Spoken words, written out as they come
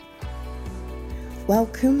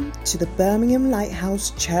Welcome to the Birmingham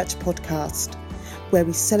Lighthouse Church podcast, where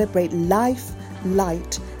we celebrate life,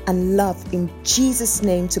 light and love in Jesus'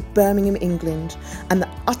 name to Birmingham, England and the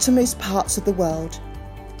uttermost parts of the world.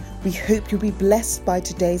 We hope you'll be blessed by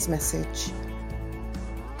today's message.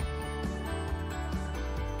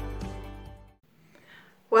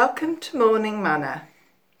 Welcome to Morning Manna.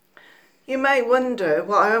 You may wonder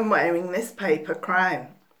why I'm wearing this paper crown.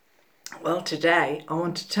 Well, today I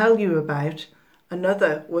want to tell you about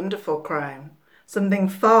another wonderful crown, something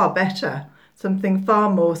far better, something far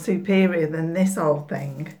more superior than this old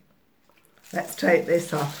thing. Let's take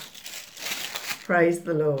this off. Praise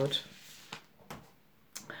the Lord.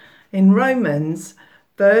 In Romans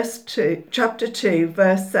chapter 2,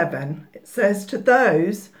 verse 7, it says, "To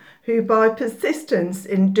those who by persistence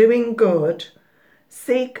in doing good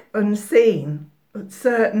seek unseen but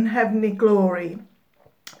certain heavenly glory,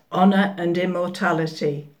 honour and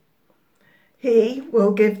immortality, He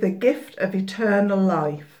will give the gift of eternal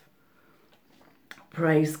life."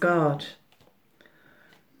 Praise God.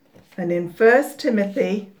 And in 1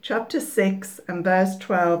 Timothy chapter 6 and verse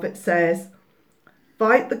 12 it says,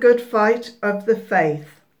 "Fight the good fight of the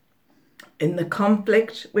faith. In the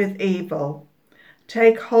conflict with evil,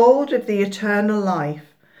 take hold of the eternal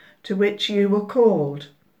life to which you were called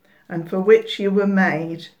and for which you were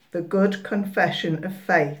made the good confession of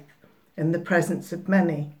faith in the presence of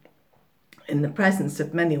many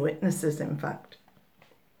witnesses, in fact."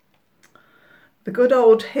 The good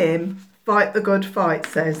old hymn, "Fight the Good Fight,"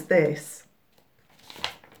 says this: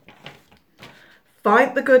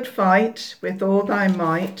 "Fight the good fight with all thy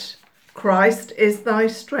might. Christ is thy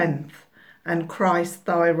strength and Christ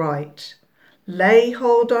thy right. Lay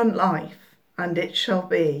hold on life and it shall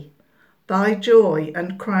be thy joy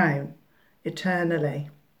and crown eternally."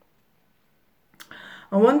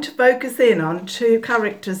 I want to focus in on two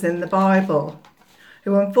characters in the Bible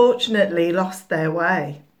who unfortunately lost their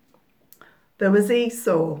way. There was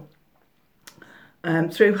Esau.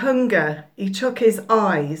 Through hunger, he took his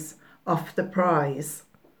eyes off the prize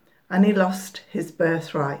and he lost his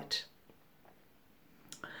birthright.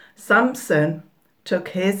 Samson took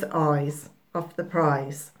his eyes off the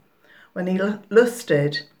prize when he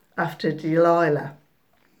lusted after Delilah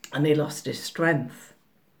and he lost his strength.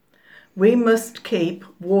 We must keep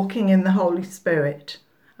walking in the Holy Spirit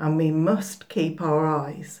and we must keep our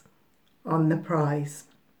eyes on the prize,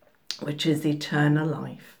 which is eternal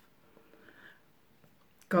life.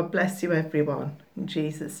 God bless you, everyone, in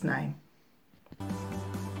Jesus' name.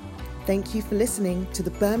 Thank you for listening to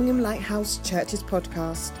the Birmingham Lighthouse Church's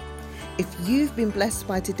podcast. If you've been blessed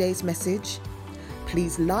by today's message,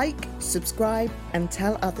 please like, subscribe and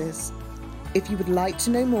tell others. If you would like to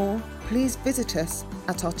know more, please visit us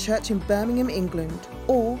at our church in Birmingham, England,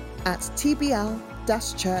 or at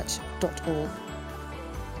tbl-church.org.